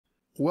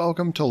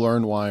Welcome to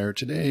LearnWire.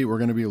 Today we're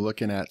going to be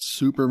looking at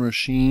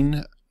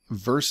SUPERMACHINE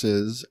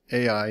versus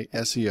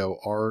AISEO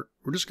Art.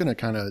 We're just going to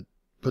kind of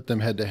put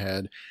them head to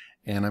head,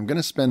 and I'm going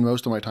to spend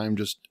most of my time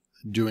just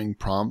doing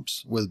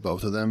prompts with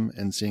both of them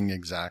and seeing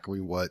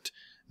exactly what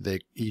they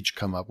each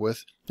come up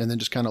with, and then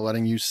just kind of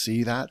letting you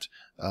see that.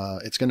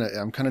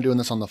 I'm kind of doing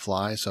this on the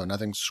fly, so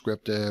nothing's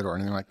scripted or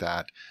anything like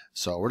that.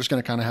 So we're just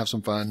going to kind of have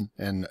some fun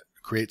and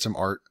create some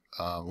art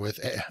with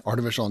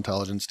artificial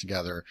intelligence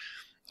together.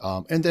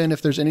 And then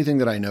if there's anything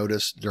that I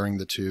notice during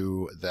the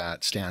two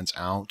that stands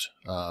out,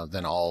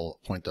 then I'll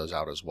point those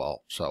out as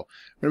well. So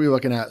we're going to be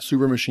looking at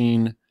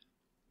SUPERMACHINE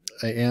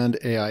and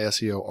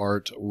AISEO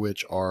Art,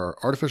 which are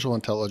artificial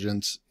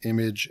intelligence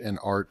image and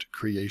art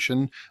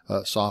creation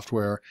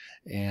software.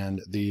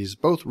 And these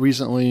both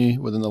recently,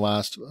 within the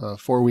last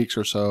 4 weeks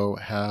or so,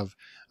 have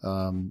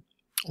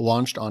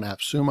launched on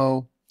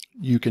Appsumo.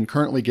 You can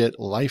currently get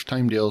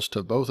lifetime deals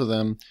to both of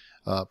them.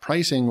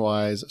 Pricing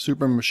wise,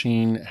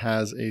 SUPERMACHINE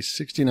has a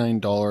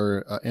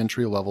 $69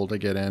 entry level to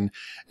get in,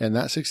 and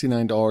that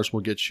 $69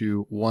 will get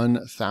you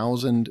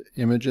 1,000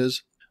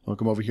 images. I'll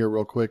come over here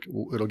real quick.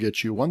 It'll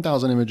get you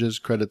 1,000 images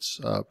credits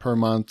per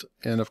month,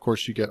 and of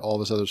course you get all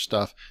this other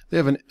stuff. They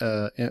have an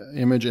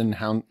image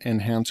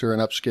enhancer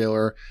and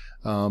upscaler,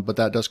 but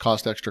that does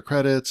cost extra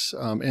credits,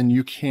 and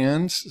you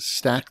can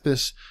stack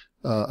this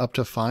up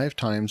to 5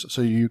 times,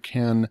 so you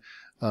can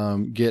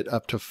get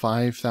up to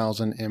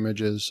 5,000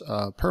 images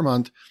per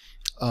month.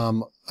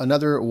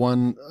 Another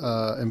one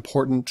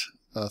important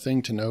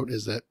thing to note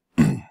is that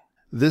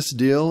this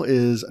deal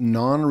is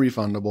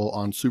non-refundable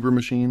on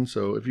SUPERMACHINE.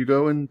 So if you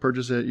go and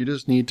purchase it, you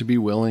just need to be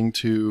willing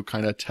to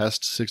kind of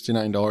test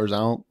 $69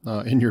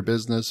 out in your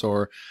business,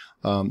 or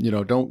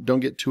don't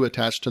get too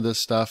attached to this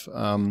stuff.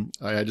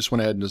 I just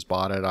went ahead and just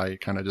bought it. I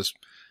kind of just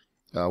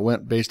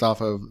went based off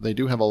of, they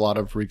do have a lot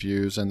of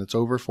reviews and it's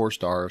over 4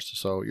 stars.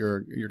 So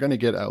you're going to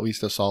get at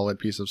least a solid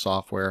piece of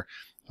software.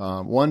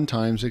 One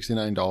time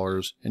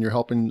 $69, and you're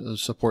helping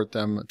support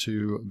them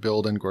to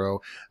build and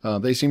grow.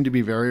 They seem to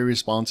be very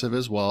responsive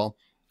as well.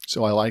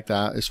 So I like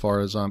that as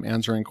far as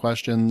answering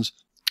questions.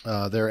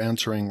 They're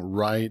answering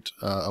right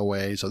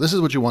away. So this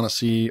is what you want to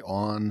see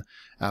on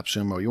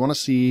Appsumo. You want to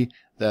see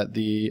that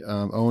the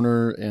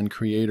owner and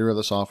creator of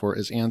the software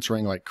is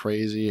answering like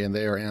crazy, and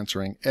they are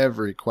answering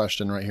every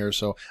question right here.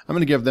 So I'm going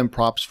to give them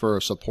props for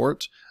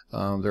support.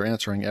 They're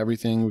answering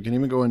everything. We can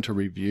even go into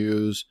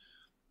reviews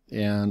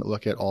and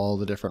look at all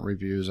the different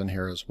reviews in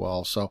here as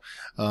well. So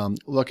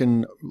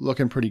looking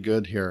pretty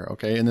good here.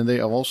 Okay, and then they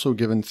have also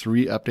given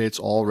 3 updates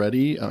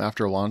already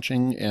after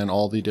launching, and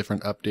all the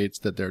different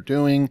updates that they're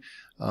doing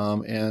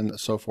and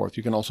so forth.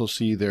 You can also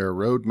see their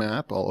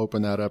roadmap. I'll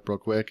open that up real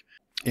quick.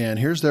 And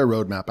here's their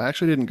roadmap. I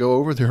actually didn't go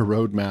over their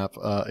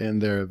roadmap in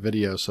their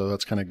video, so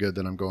that's kind of good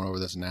that I'm going over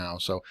this now.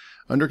 So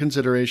under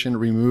consideration,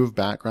 remove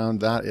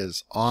background. That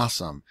is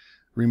awesome.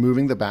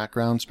 Removing the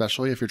background,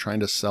 especially if you're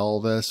trying to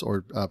sell this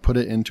or put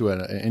it into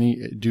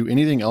do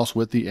anything else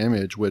with the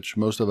image, which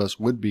most of us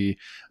would be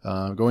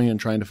going and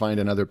trying to find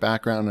another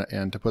background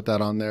and to put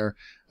that on there.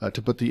 To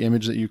put the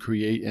image that you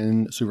create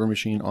in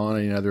SUPERMACHINE on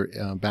another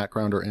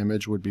background or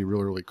image would be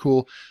really, really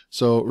cool.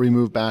 So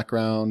remove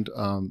background.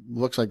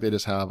 Looks like they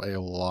just have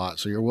a lot.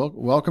 So you're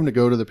welcome to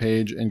go to the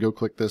page and go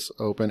click this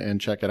open and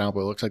check it out.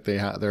 But it looks like they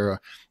have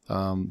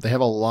they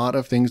have a lot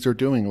of things they're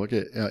doing. Look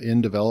at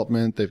in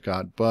development. They've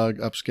got bug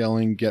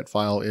upscaling, get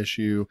file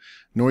issue,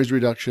 noise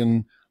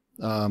reduction,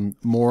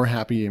 more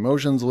happy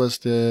emotions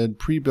listed,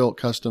 pre-built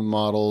custom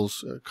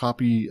models,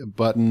 copy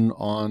button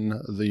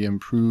on the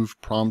improve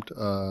prompt.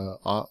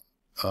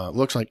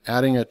 Looks like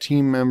adding a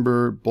team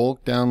member,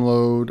 bulk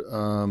download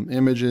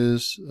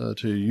images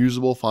to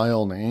usable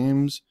file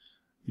names,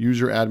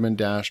 user admin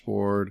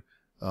dashboard.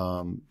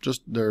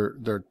 Just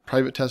their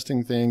private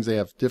testing things. They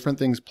have different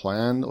things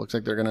planned. It looks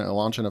like they're going to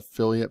launch an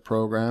affiliate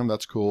program.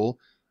 That's cool.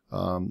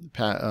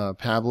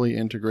 Pabbly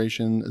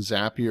integration,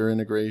 Zapier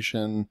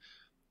integration,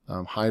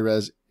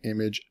 high-res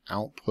image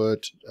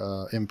output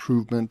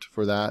improvement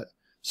for that.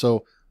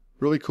 So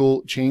really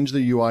cool. Change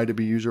the UI to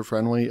be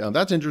user-friendly.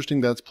 That's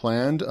interesting. That's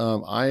planned.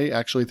 I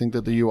actually think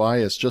that the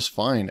UI is just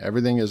fine.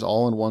 Everything is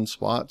all in one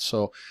spot.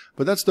 So,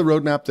 but that's the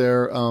roadmap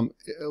there.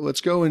 Let's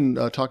go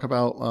and talk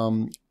about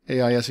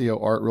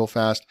AISEO Art real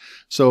fast.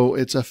 So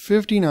it's a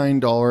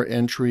 $59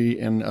 entry,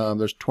 and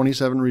there's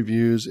 27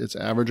 reviews. It's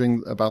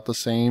averaging about the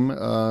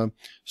same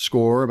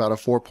score, about a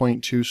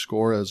 4.2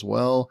 score as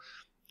well.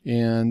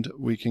 And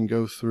we can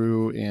go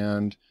through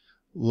and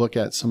look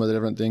at some of the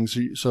different things.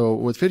 So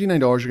with $59,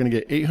 you're going to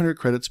get 800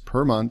 credits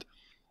per month.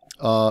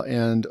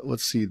 And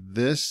let's see,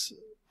 this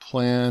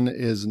plan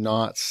is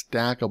not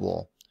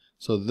stackable.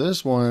 So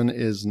this one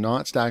is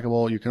not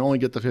stackable. You can only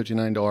get the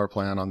 $59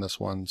 plan on this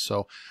one.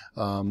 So,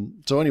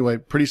 anyway,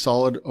 pretty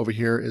solid over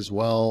here as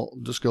well.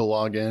 Just go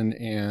log in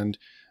and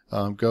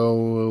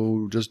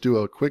go just do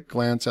a quick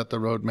glance at the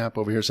roadmap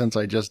over here, since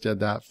I just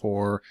did that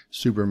for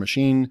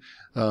SUPERMACHINE.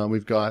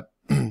 We've got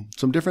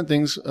some different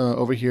things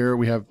over here.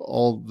 We have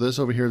all this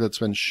over here that's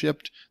been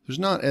shipped. There's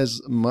not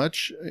as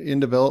much in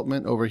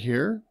development over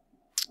here.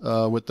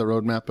 with the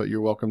roadmap, but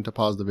you're welcome to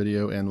pause the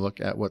video and look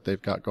at what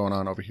they've got going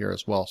on over here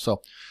as well.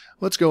 So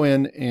let's go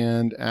in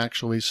and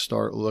actually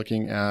start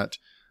looking at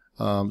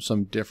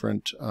some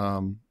different,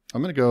 I'm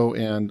going to go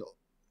and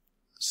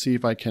see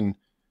if I can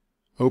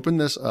open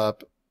this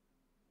up.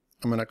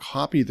 I'm going to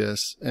copy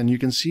this, and you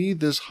can see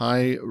this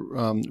high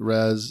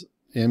res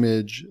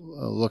image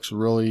looks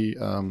really,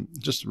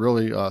 just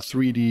really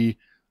 3D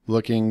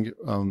looking.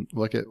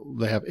 Look at,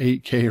 they have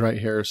 8K right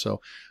here.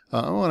 So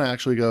I want to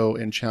actually go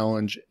and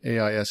challenge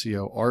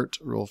AISEO Art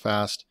real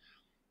fast.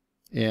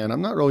 And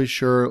I'm not really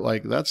sure,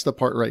 like that's the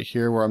part right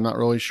here where I'm not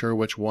really sure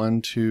which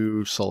one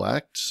to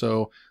select.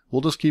 So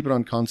we'll just keep it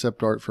on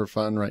concept art for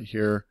fun right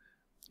here.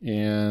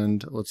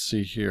 And let's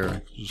see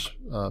here, just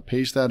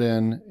paste that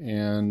in,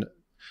 and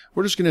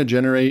we're just going to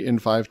generate in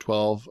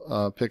 512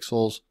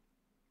 pixels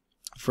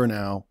for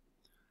now.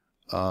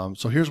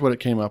 So here's what it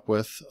came up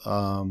with.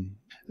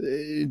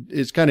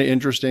 It's kind of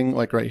interesting,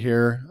 like right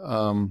here.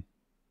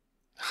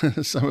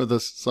 Some of the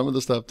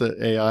stuff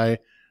that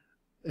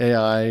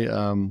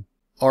AI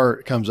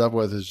art comes up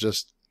with is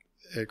just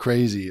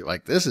crazy.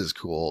 Like, this is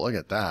cool. Look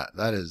at that.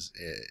 That is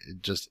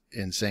just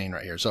insane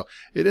right here. So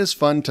it is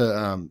fun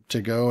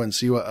to go and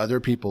see what other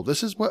people,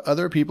 this is what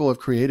other people have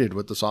created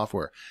with the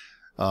software.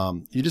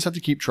 You just have to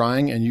keep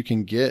trying, and you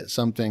can get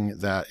something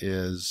that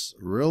is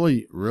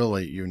really,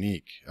 really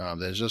unique.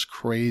 That's just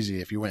crazy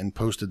if you went and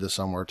posted this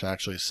somewhere to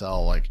actually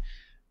sell. Like,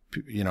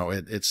 you know,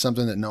 it's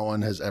something that no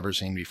one has ever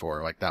seen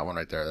before, like that one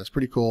right there. That's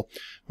pretty cool.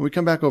 When we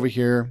come back over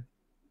here,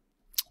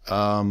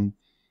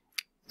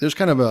 there's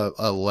kind of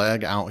a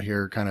leg out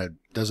here, kind of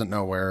doesn't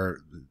know where.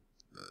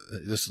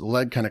 This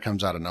leg kind of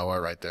comes out of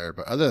nowhere right there.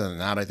 But other than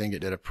that, I think it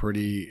did a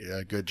pretty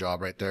good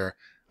job right there.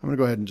 I'm going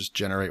to go ahead and just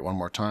generate one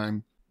more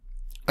time.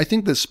 I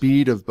think the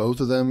speed of both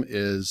of them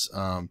is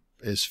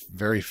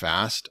very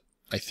fast.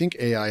 I think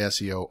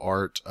AISEO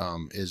Art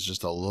is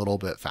just a little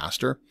bit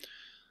faster.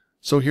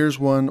 So here's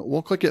one.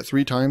 We'll click it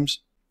 3 times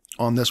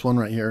on this one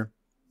right here,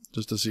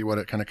 just to see what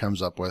it kind of comes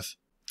up with.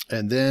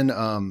 And then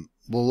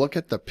we'll look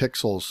at the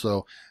pixels.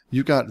 So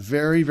you've got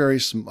very,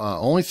 very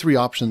only 3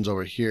 options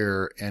over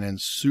here. And in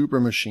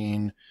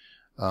SUPERMACHINE,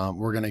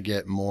 we're going to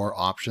get more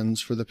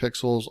options for the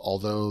pixels,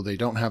 although they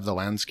don't have the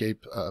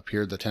landscape up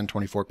here, the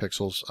 1024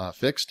 pixels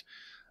fixed.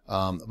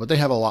 But they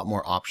have a lot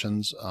more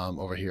options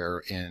over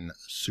here in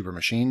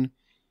SUPERMACHINE.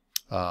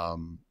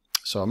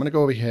 So I'm going to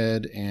go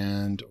ahead,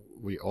 and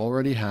we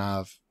already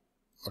have,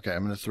 okay,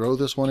 I'm going to throw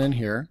this one in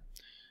here,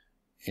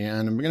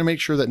 and I'm going to make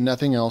sure that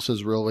nothing else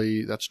is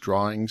really, that's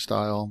drawing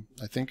style.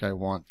 I think I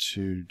want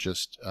to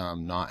just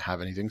not have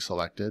anything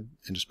selected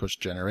and just push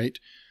generate.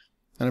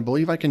 And I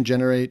believe I can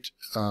generate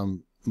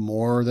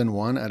more than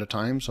one at a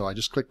time. So I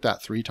just clicked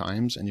that 3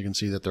 times, and you can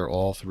see that they're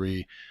all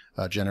 3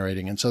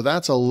 generating. And so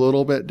that's a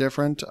little bit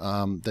different,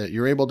 that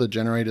you're able to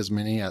generate as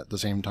many at the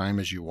same time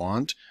as you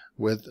want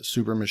with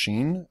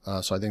SUPERMACHINE.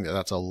 So I think that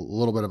that's a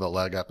little bit of a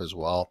leg up as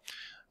well.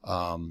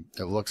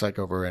 It looks like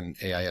over in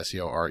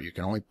AISEO Art, you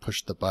can only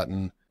push the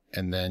button,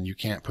 and then you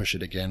can't push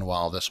it again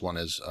while this one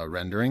is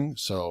rendering.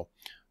 So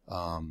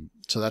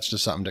that's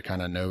just something to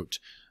kind of note.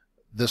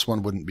 This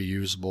one wouldn't be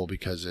usable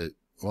because it,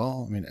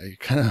 well, I mean, it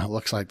kind of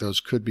looks like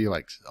those could be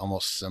like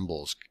almost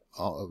symbols.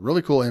 A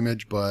really cool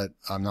image, but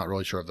I'm not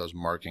really sure if those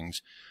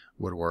markings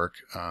would work.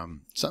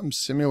 Something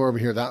similar over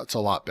here, that's a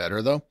lot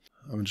better though.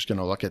 I'm just going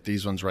to look at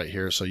these ones right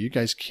here, so you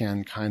guys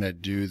can kind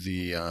of do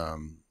the,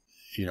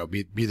 you know,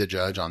 be the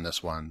judge on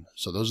this one.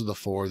 So those are the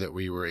 4 that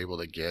we were able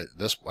to get.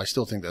 This, I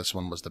still think this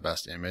one was the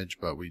best image,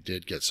 but we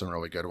did get some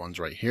really good ones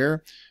right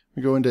here.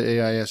 We go into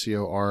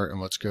AISEO Art,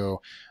 and let's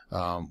go,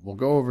 we'll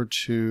go over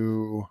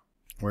to,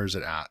 where's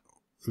it at?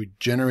 We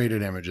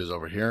generated images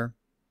over here,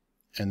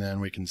 and then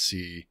we can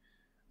see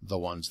the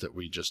ones that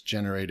we just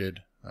generated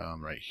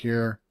right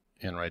here,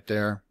 and right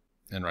there,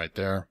 and right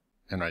there,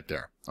 and right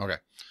there. Okay.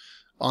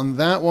 On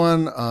that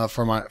one,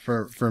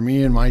 for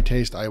me and my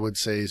taste, I would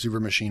say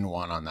SUPERMACHINE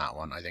won on that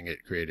one. I think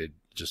it created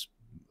just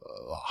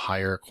a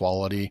higher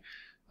quality,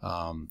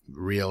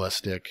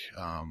 realistic,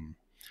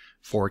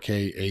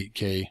 4K,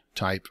 8K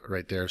type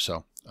right there.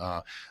 So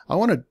I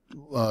want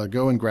to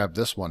go and grab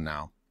this one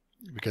now,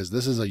 because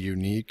this is a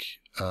unique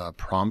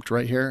prompt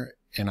right here,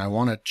 and I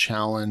want to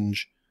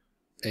challenge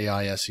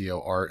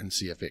AISEO Art and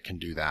see if it can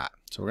do that.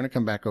 So we're going to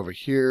come back over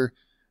here.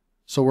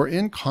 So we're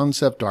in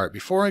concept art.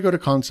 Before I go to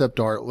concept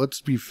art, let's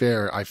be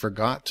fair. I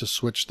forgot to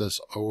switch this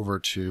over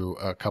to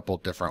a couple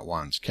different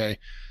ones. Okay.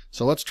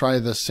 So let's try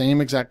the same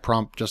exact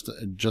prompt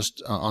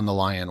just on the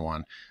lion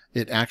one.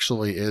 It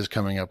actually is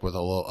coming up with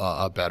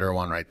a better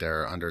one right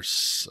there under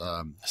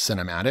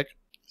cinematic.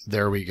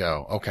 There we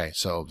go. Okay.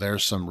 So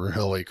there's some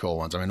really cool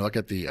ones. I mean, look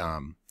at the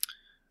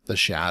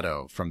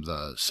shadow from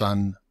the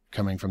sun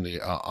coming from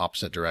the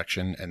opposite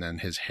direction, and then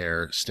his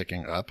hair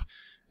sticking up.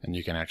 And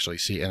you can actually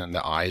see, and then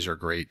the eyes are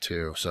great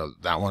too. So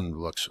that one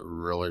looks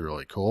really,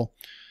 really cool.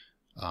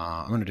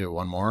 I'm going to do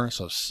one more.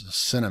 So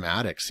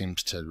cinematic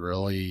seems to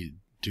really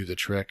do the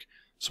trick.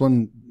 This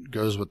one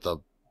goes with the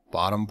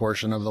bottom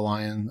portion of the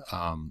lion.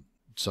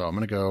 So I'm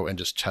going to go and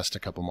just test a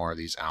couple more of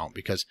these out,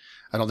 because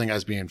I don't think I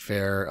was being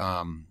fair.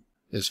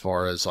 as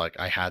far as like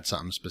I had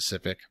something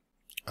specific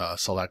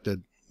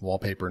selected.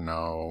 Wallpaper,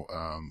 no.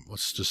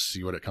 Let's just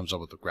see what it comes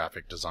up with the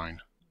graphic design.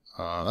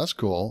 That's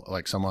cool.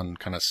 Like someone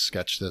kind of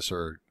sketched this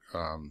or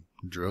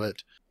drew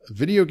it.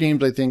 Video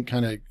games, I think,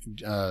 kind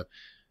of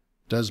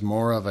does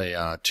more of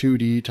a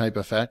 2D type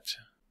effect,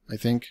 I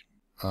think.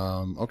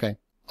 Okay,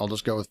 I'll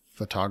just go with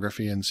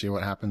photography and see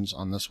what happens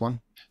on this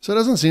one. So it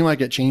doesn't seem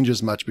like it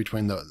changes much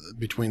between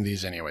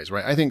these anyways,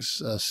 right? I think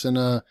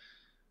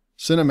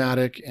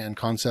cinematic and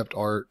concept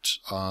art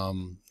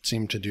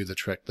seem to do the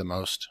trick the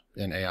most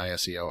in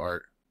AISEO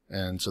art.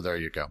 And so there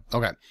you go.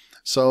 Okay,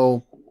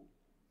 so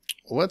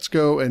let's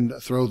go and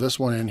throw this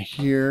one in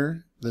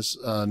here, this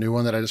new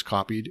one that I just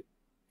copied,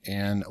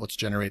 and let's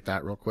generate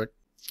that real quick.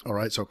 All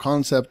right, so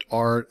concept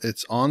art,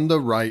 it's on the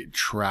right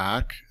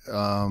track.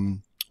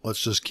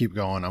 Let's just keep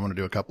going. I'm going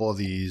to do a couple of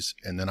these,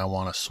 and then I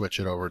want to switch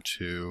it over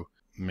to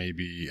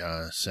maybe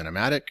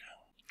cinematic,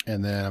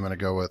 and then I'm going to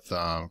go with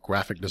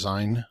graphic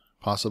design,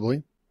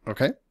 possibly.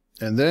 Okay,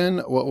 and then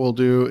what we'll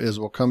do is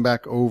we'll come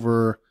back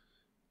over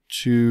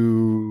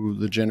to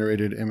the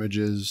generated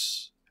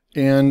images.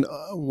 And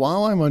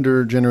while I'm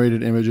under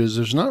generated images,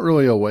 there's not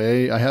really a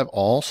way, I have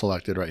all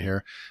selected right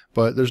here,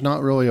 but there's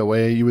not really a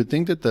way. You would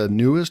think that the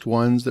newest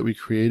ones that we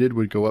created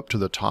would go up to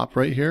the top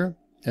right here,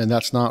 and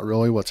that's not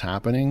really what's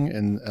happening.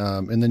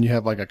 And then you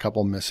have like a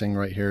couple missing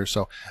right here.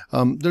 So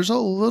there's a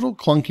little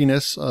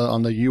clunkiness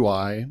on the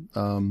UI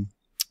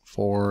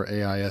for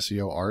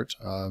AISEO art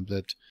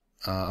that,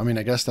 I mean,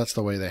 I guess that's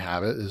the way they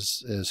have it,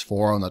 is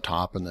 4 on the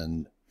top and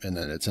then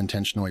it's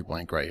intentionally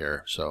blank right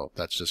here. So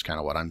that's just kind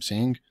of what I'm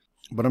seeing.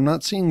 But I'm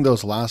not seeing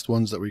those last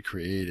ones that we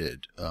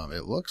created.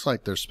 It looks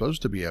like they're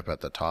supposed to be up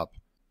at the top.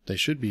 They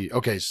should be.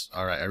 Okay,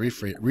 all right, I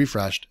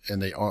refreshed,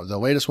 and they are the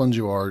latest ones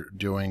you are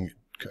doing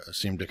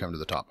seem to come to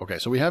the top. Okay,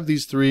 so we have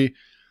these 3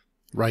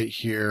 right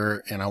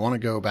here, and I want to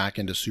go back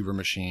into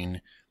SuperMachine,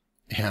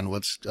 and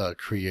let's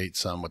create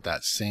some with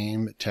that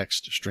same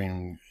text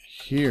string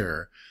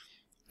here.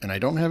 And I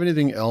don't have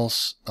anything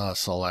else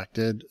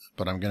selected,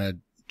 but I'm going to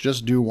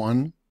just do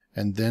one.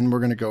 And then we're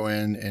going to go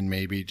in and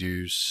maybe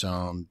do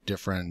select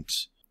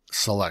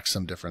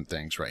some different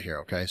things right here.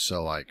 Okay,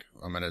 so like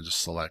I'm going to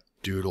just select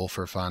doodle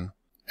for fun.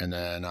 And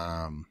then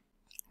I'm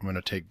going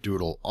to take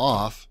doodle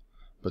off,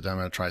 but then I'm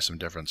going to try some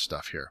different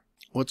stuff here.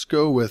 Let's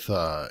go with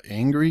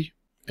angry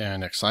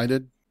and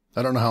excited.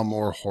 I don't know how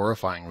more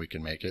horrifying we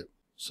can make it.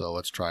 So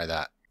let's try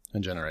that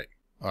and generate.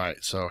 All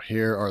right, so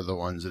here are the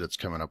ones that it's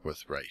coming up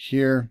with right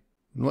here.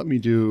 And let me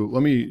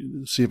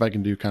see if I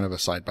can do kind of a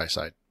side by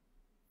side.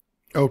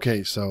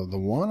 Okay, so the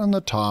one on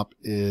the top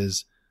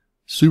is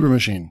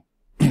SuperMachine.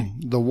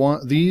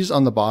 These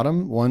on the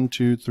bottom, 1,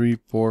 2, 3,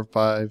 4,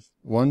 5,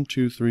 1,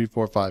 2, 3,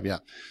 4, 5, yeah.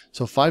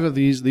 So 5 of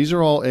these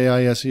are all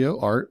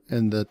AISEO art,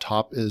 and the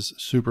top is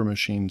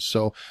SuperMachine.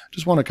 So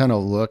just want to kind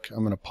of look,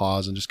 I'm going to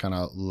pause and just kind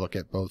of look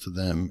at both of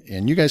them.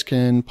 And you guys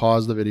can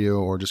pause the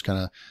video or just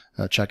kind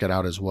of check it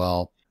out as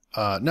well.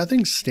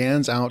 Nothing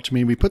stands out to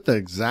me. We put the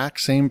exact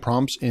same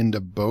prompts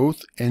into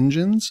both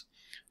engines,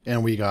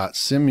 and we got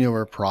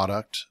similar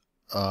product.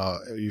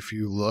 If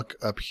you look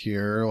up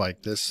here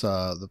like this,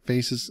 the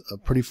face is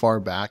pretty far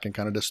back and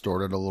kind of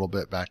distorted a little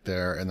bit back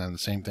there. And then the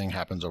same thing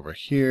happens over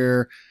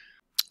here.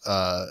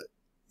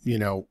 You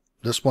know,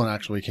 this one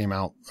actually came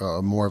out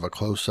more of a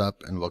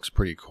close-up and looks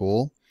pretty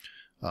cool.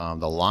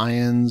 The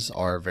lions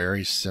are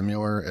very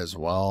similar as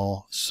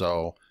well.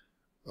 So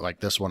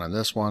like this one and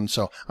this one.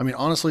 So, I mean,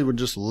 honestly, we're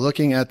just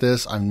looking at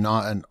this. I'm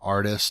not an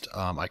artist.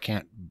 I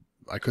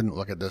couldn't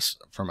look at this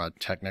from a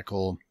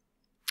technical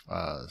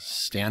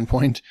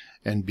standpoint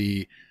and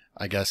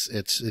I guess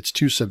it's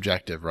too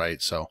subjective, right?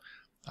 So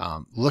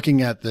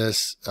looking at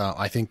this,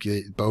 I think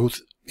both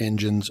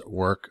engines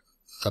work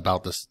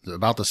about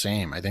the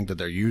same. I think that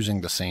they're using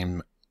the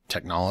same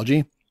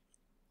technology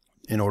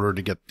in order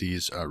to get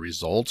these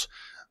results.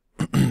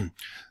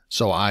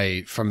 So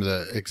from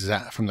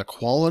the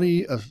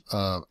quality of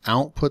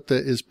output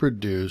that is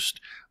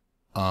produced,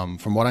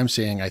 from what I'm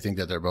seeing, I think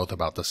that they're both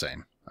about the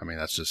same. I mean,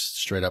 that's just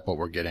straight up what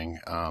we're getting.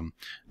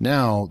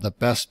 Now, the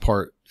best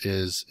part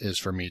is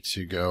for me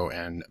to go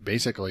and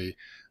basically,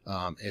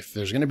 if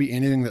there's going to be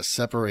anything that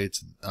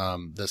separates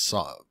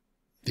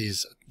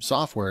these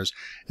softwares,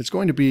 it's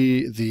going to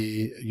be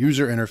the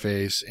user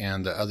interface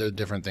and the other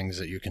different things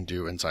that you can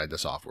do inside the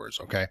softwares.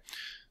 Okay,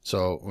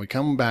 so we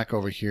come back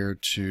over here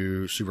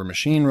to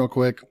SuperMachine real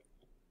quick.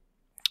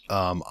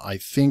 I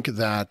think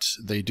that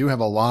they do have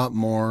a lot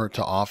more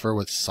to offer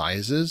with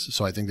sizes,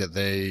 so I think that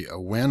they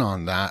win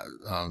on that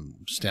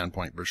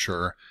standpoint for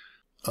sure.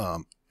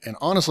 And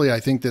honestly, I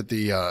think that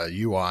the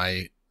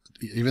UI,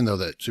 even though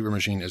that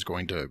SuperMachine is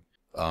going to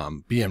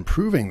be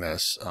improving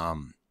this,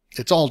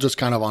 it's all just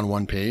kind of on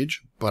one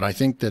page, but I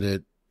think that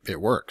it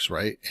works,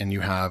 right? And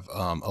you have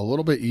a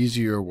little bit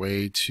easier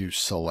way to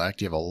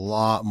select. You have a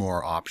lot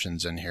more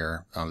options in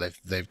here.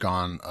 They've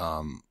gone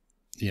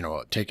you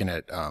know, taken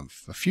it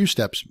a few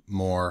steps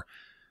more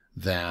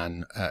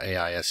than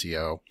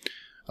AISEO.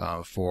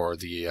 for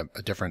the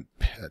different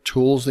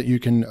tools that you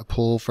can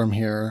pull from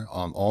here,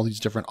 all these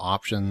different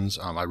options.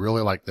 I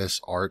really like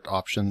this art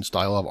option,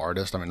 style of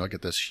artist. I mean, look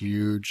at this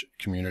huge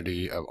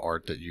community of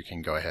art that you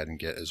can go ahead and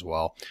get as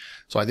well.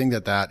 So I think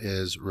that that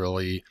is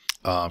really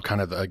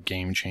kind of a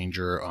game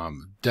changer.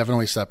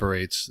 Definitely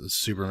separates the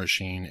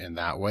SUPERMACHINE in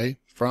that way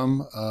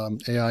from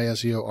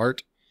AISEO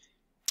Art.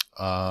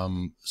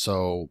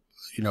 So,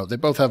 you know, they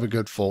both have a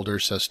good folder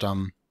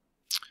system.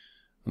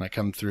 When I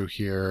come through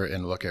here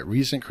and look at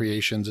recent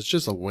creations, it's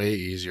just a way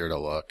easier to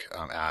look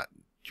at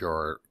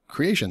your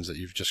creations that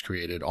you've just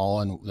created.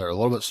 They're a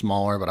little bit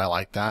smaller, but I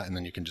like that. And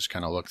then you can just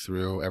kind of look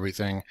through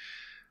everything.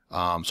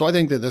 So I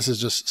think that this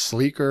is just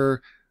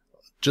sleeker,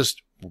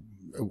 just,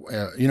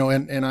 you know,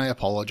 and I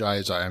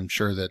apologize. I'm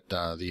sure that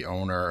the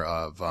owner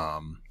of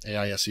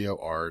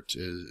AISEO Art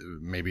is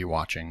maybe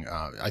watching.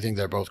 I think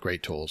they're both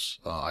great tools.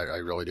 I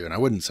really do. And I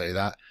wouldn't say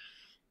that.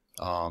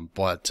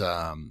 But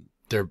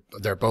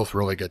they're both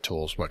really good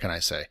tools. What can I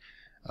say?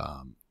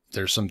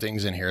 There's some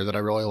things in here that I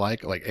really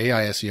like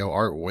AISEO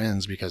Art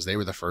wins because they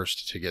were the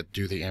first to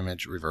do the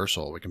image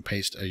reversal. We can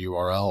paste a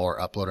URL or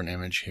upload an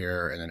image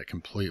here, and then it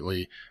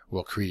completely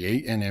will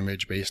create an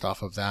image based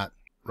off of that,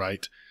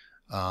 right?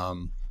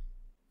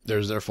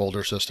 There's their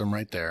folder system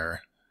right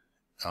there.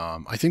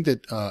 I think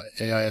that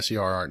AISEO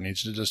Art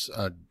needs to just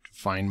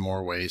find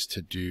more ways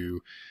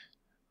to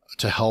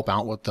help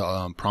out with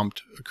the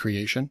prompt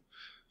creation.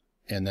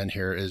 And then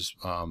here is,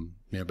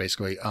 you know,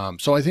 basically,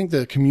 so I think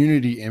the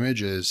community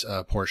images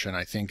portion,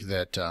 I think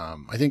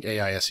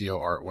AISEO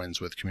Art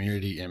wins with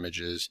community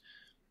images,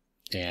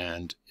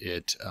 and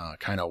it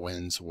kind of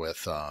wins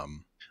with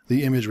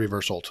the image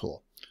reversal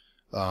tool.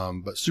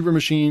 But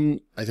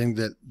SUPERMACHINE, I think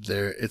that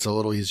it's a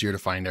little easier to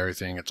find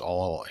everything. It's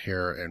all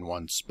here in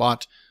one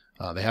spot.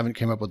 They haven't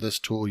came up with this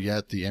tool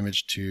yet, the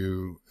image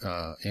to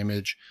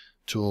image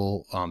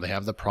tool. They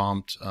have the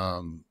prompt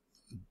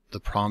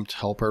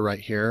helper right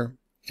here.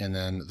 And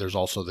then there's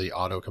also the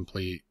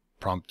autocomplete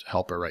prompt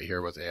helper right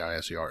here with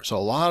AISEO Art. So a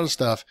lot of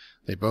stuff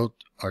they both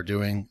are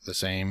doing the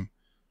same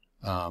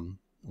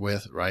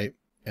with, right?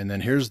 And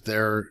then here's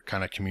their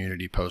kind of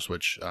community post,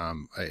 which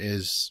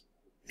is,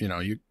 you know,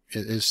 it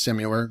is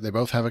similar. They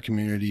both have a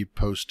community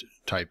post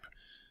type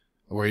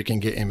where you can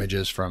get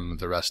images from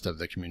the rest of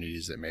the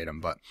communities that made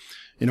them. But,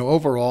 you know,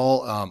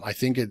 overall, I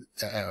think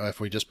if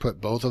we just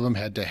put both of them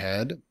head to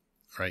head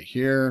right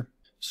here,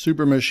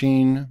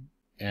 SUPERMACHINE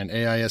and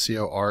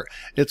AISEO Art,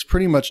 it's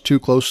pretty much too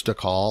close to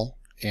call.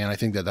 And I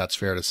think that that's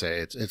fair to say.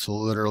 It's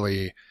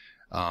literally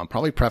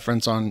probably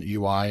preference on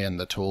UI and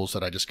the tools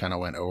that I just kind of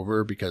went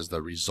over, because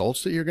the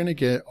results that you're going to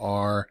get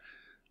are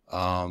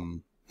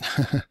the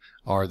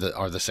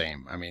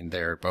same. I mean,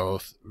 they're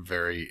both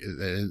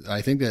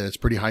I think that it's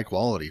pretty high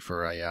quality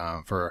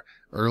for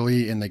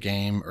early in the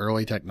game,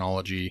 early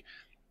technology,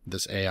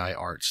 this AI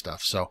art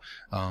stuff. So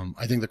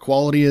I think the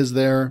quality is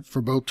there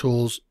for both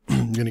tools.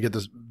 You're going to get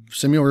the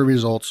similar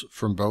results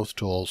from both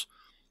tools.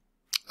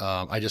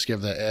 I just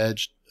give the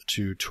edge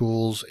to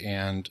tools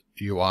and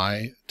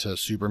UI to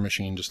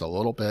SUPERMACHINE just a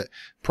little bit.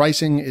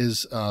 Pricing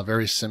is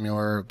very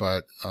similar,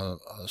 but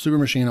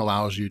SUPERMACHINE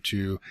allows you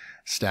to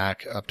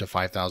stack up to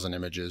 5,000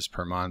 images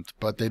per month,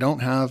 but they don't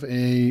have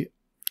a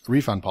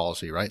refund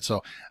policy, right?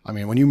 So, I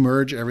mean, when you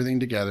merge everything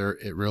together,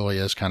 it really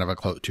is kind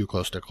of too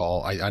close to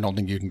call. I don't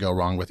think you can go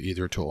wrong with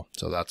either tool.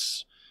 So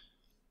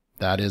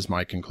that is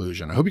my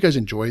conclusion. I hope you guys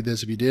enjoyed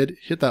this. If you did,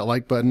 hit that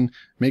like button.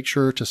 Make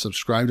sure to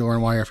subscribe to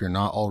LearnWire if you're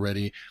not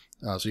already,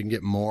 so you can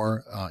get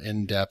more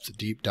in-depth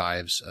deep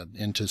dives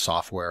into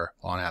software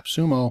on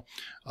Appsumo.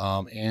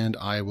 And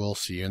I will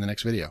see you in the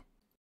next video.